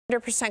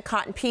100%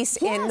 cotton piece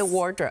in the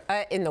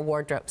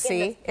wardrobe.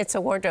 See, it's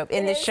a wardrobe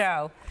in the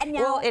show. And now,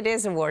 well, it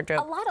is a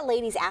wardrobe. A lot of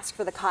ladies ask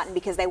for the cotton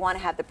because they want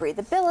to have the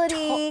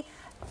breathability.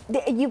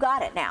 You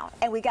got it now.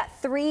 And we got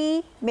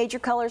 3 major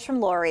colors from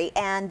Lori,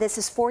 and this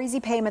is 4 easy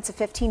payments of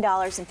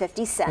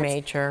 $15.50.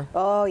 Major.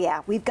 Oh,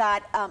 yeah. We've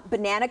got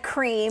banana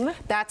cream.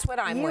 That's what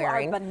I'm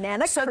wearing. You are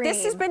banana cream. So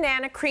this is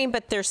banana cream,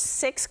 but there's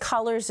 6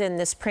 colors in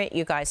this print,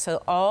 you guys.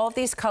 So all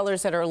these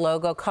colors that are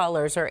logo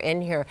colors are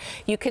in here.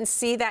 You can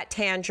see that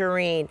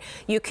tangerine.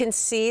 You can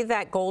see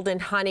that golden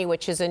honey,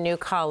 which is a new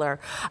color.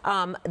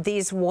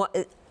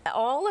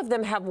 All of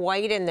them have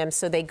white in them,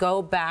 so they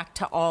go back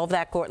to all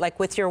that, like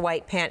with your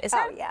white pant. Is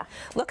that, oh, yeah.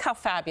 Look how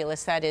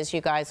fabulous that is,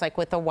 you guys, like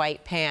with the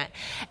white pant.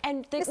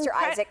 And Mr.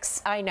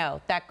 Isaacs. I know.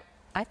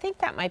 I think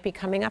that might be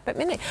coming up at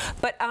midnight.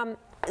 But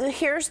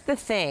here's the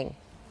thing.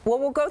 Well,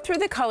 we'll go through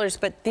the colors,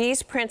 but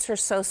these prints are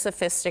so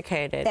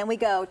sophisticated. Then we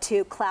go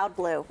to cloud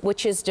blue.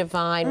 Which is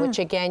divine, which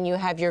again, you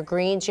have your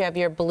greens, you have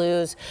your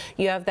blues,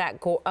 you have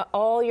that,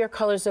 all your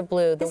colors of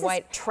blue. The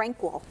white is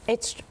tranquil.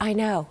 I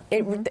know.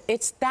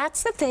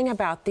 That's the thing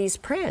about these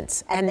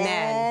prints. And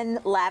then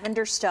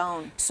lavender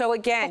stone. So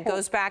again,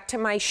 goes back to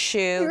my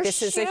shoe.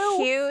 This is a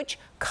huge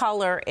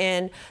color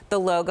in the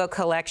logo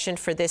collection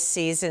for this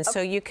season.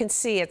 So you can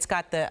see it's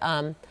got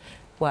the,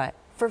 what?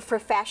 For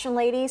fashion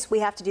ladies, we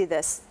have to do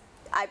this.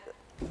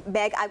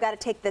 Meg, I've got to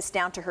take this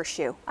down to her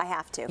shoe. I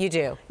have to. You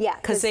do? Yeah.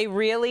 Because they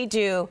really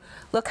do.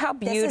 Look how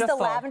beautiful. This is the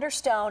lavender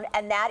stone,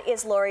 and that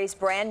is Lori's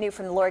brand new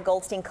from the Lori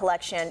Goldstein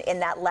collection in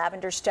that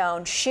lavender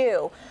stone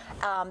shoe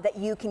that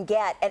you can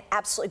get, and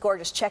absolutely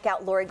gorgeous. Check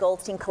out Lori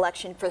Goldstein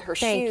collection for her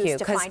shoes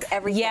to find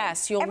everything.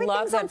 Yes, you'll love them.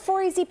 Everything's on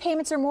 4 easy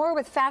payments or more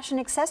with fashion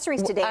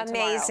accessories today and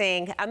tomorrow.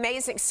 Amazing,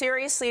 amazing.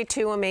 Seriously,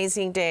 2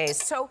 amazing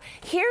days. So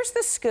here's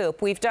the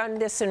scoop. We've done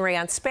this in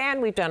rayon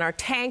span. We've done our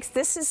tanks.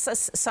 This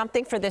is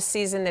something for this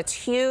season that's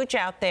huge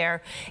out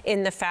there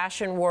in the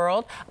fashion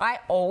world. I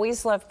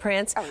always love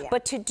prints,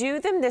 but to do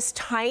them this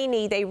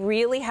tiny, they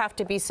really have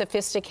to be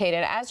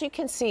sophisticated. As you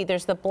can see,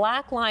 there's the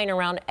black line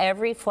around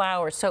every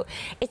flower, so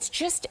it's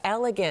just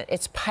elegant.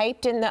 It's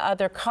piped in the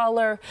other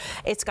color.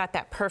 It's got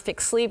that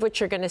perfect sleeve, which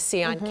you're going to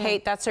see on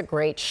Kate. That's a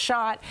great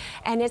shot,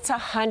 and it's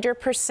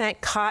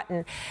 100%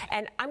 cotton.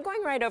 And I'm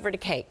going right over to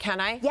Kate, can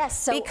I? Yes.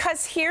 So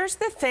because here's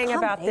the thing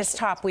about this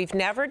top. We've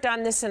never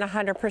done this in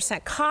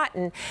 100%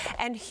 cotton,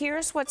 and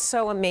here's what's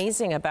so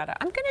amazing about it.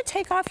 I'm going to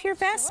take off your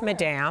vest,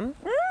 madame.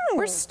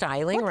 We're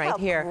styling right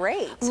here.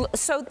 Great.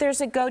 So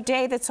there's a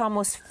godet that's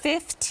almost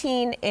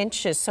 15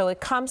 inches. So it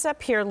comes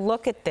up here.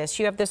 Look at this.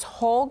 You have this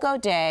whole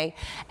godet,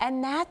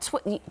 and that's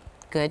what.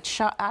 Good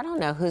shot. I don't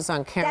know who's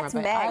on camera, that's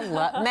but Meg. I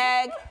love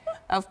Meg.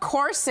 Of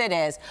course it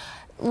is.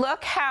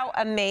 Look how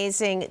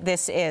amazing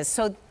this is.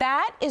 So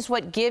that is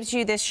what gives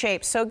you this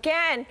shape. So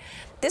again,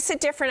 this is a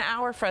different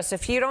hour for us.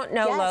 If you don't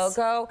know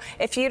logo,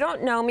 if you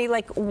don't know me,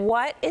 like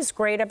what is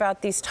great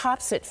about these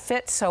tops that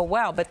fit so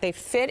well, but they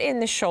fit in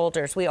the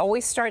shoulders. We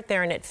always start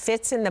there and it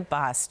fits in the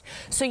bust.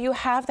 So you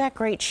have that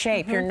great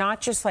shape. You're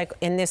not just like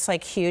in this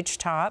like huge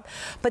top,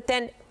 but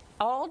then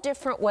all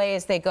different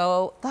ways they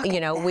go. You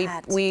know,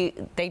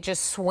 they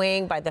just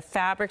swing by the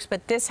fabrics,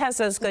 but this has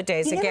those good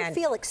days. You again, never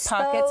feel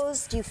exposed.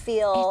 Pockets. You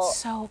feel it's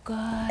so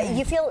good.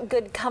 You feel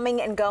good coming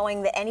and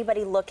going. That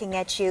anybody looking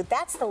at you.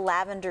 That's the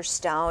lavender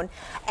stone,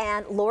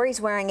 and Lori's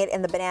wearing it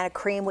in the banana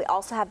cream. We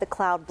also have the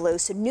cloud blue.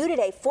 So new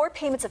today, 4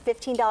 payments of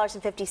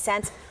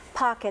 $15.50.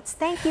 Pockets.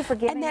 Thank you for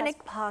giving us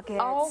pockets.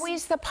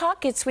 Always the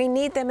pockets. We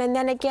need them. And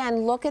then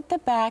again, look at the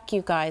back,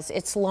 you guys.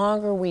 It's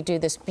longer. We do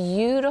this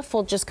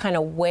beautiful just kind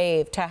of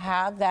wave to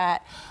have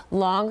that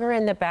longer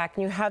in the back.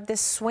 And you have this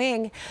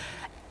swing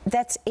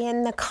that's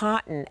in the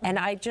cotton. And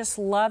I just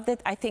love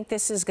that. I think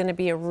this is going to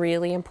be a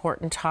really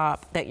important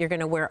top that you're going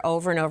to wear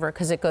over and over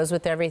because it goes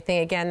with everything.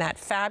 Again, that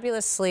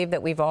fabulous sleeve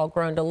that we've all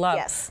grown to love.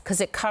 Yes.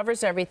 Because it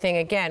covers everything,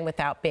 again,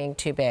 without being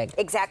too big.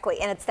 Exactly.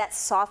 And it's that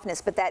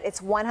softness, but that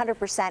it's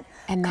 100%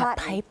 and that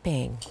cotton.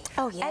 piping.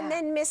 Oh, yeah. And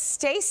then Miss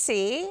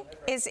Stacy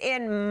is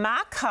in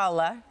my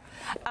color.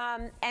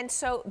 And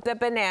so the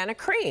banana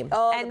cream.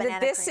 Oh, and the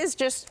banana this cream. is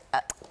just...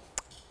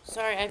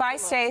 Sorry, bye,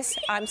 Stace.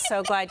 I'm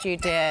so glad you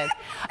did.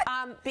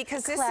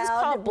 Because this is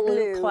called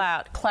blue.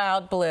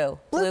 Cloud blue.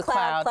 Blue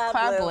cloud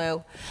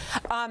blue.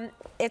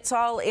 It's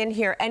all in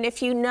here. And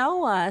if you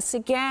know us,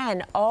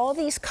 again, all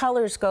these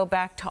colors go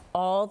back to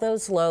all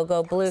those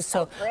logo blues.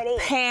 So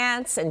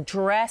pants and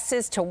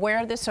dresses, to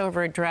wear this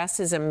over a dress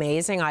is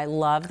amazing. I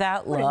love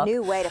that look. What a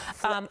new way to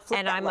flip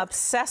and I'm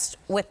obsessed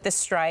with the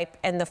stripe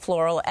and the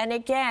floral. And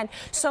again,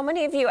 so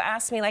many of you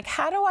ask me, like,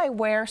 how do I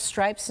wear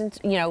stripes and,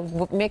 you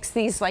know, mix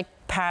these, like,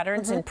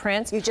 patterns and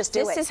prints? You just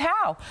do it. This is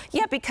how.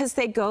 Yeah, because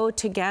they go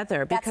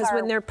together. Because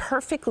when they're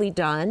perfectly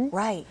done,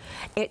 right?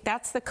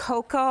 That's the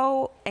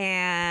cocoa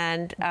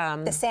and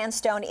the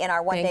sandstone in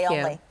our one day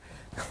only.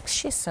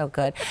 She's so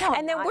good.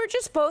 And then we're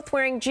just both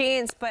wearing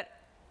jeans, but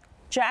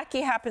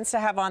Jackie happens to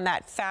have on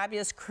that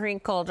fabulous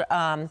crinkled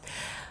a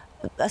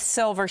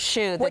silver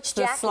shoe. That's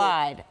the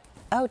slide.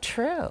 Oh,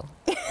 true.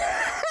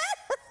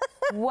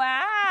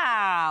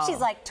 Wow. She's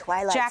like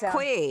Twilight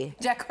Zone.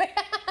 Jackie.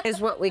 is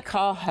what we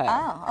call her.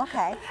 Oh,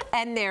 okay.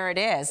 And there it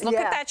is. Look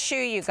at that shoe,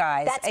 you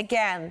guys.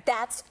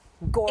 That's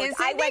gorgeous.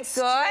 Isn't I went it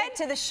straight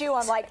good? to the shoe.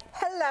 I'm like,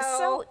 hello.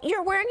 So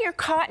you're wearing your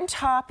cotton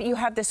top. You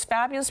have this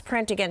fabulous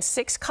print. Again,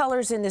 6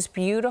 colors in this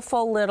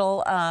beautiful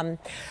little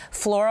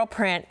floral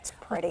print. It's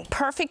pretty.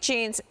 Perfect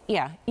jeans.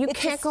 Yeah, you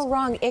can't go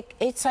wrong.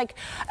 It's like,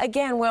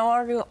 again, well,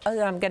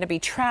 I'm going to be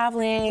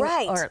traveling.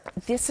 Right. Or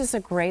this is a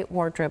great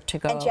wardrobe to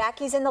go. And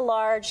Jackie's in the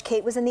large.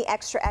 Kate was in the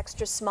extra,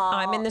 extra small.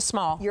 I'm in the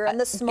small. You're in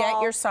the small.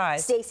 Get your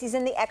size. Stacy's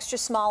in the extra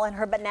small in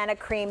her banana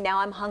cream. Now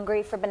I'm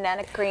hungry for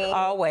banana cream.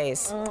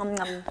 Always.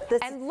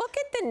 And look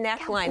at the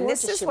neckline.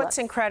 This is she what's looks.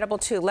 incredible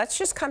too. Let's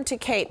just come to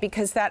Kate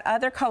because that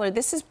other color,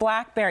 this is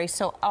blackberry.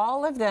 So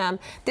all of them,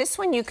 this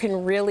one you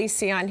can really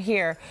see on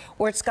here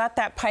where it's got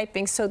that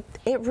piping. So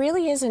it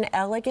really is an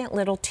elegant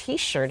little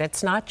t-shirt.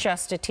 It's not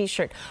just a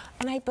t-shirt.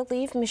 And I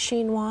believe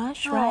machine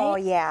wash, right? Oh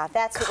yeah,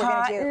 that's what we're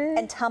gonna do.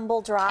 And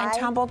tumble dry. And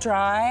tumble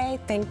dry.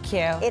 Thank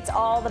you. It's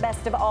all the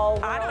best of all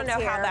worlds. I don't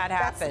know how that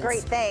happens. That's a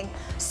great thing.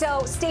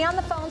 So stay on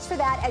the phones for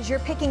that as you're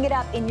picking it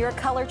up in your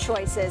color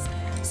choices.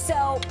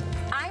 So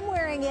I'm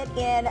wearing it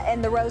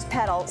in the rose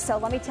petal. So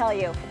let me tell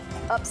you,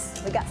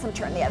 oops, we got some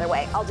turn the other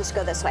way. I'll just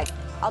go this way.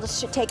 I'll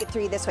just take it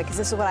through you this way because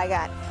this is what I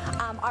got.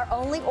 Our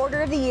only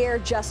order of the year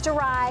just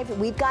arrived.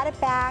 We've got it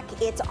back.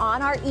 It's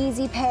on our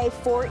Easy Pay,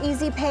 4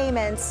 easy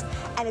payments.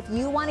 And if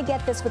you want to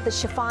get this with the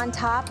chiffon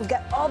top, we've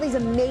got all these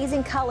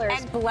amazing colors.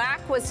 And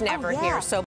black was never here. So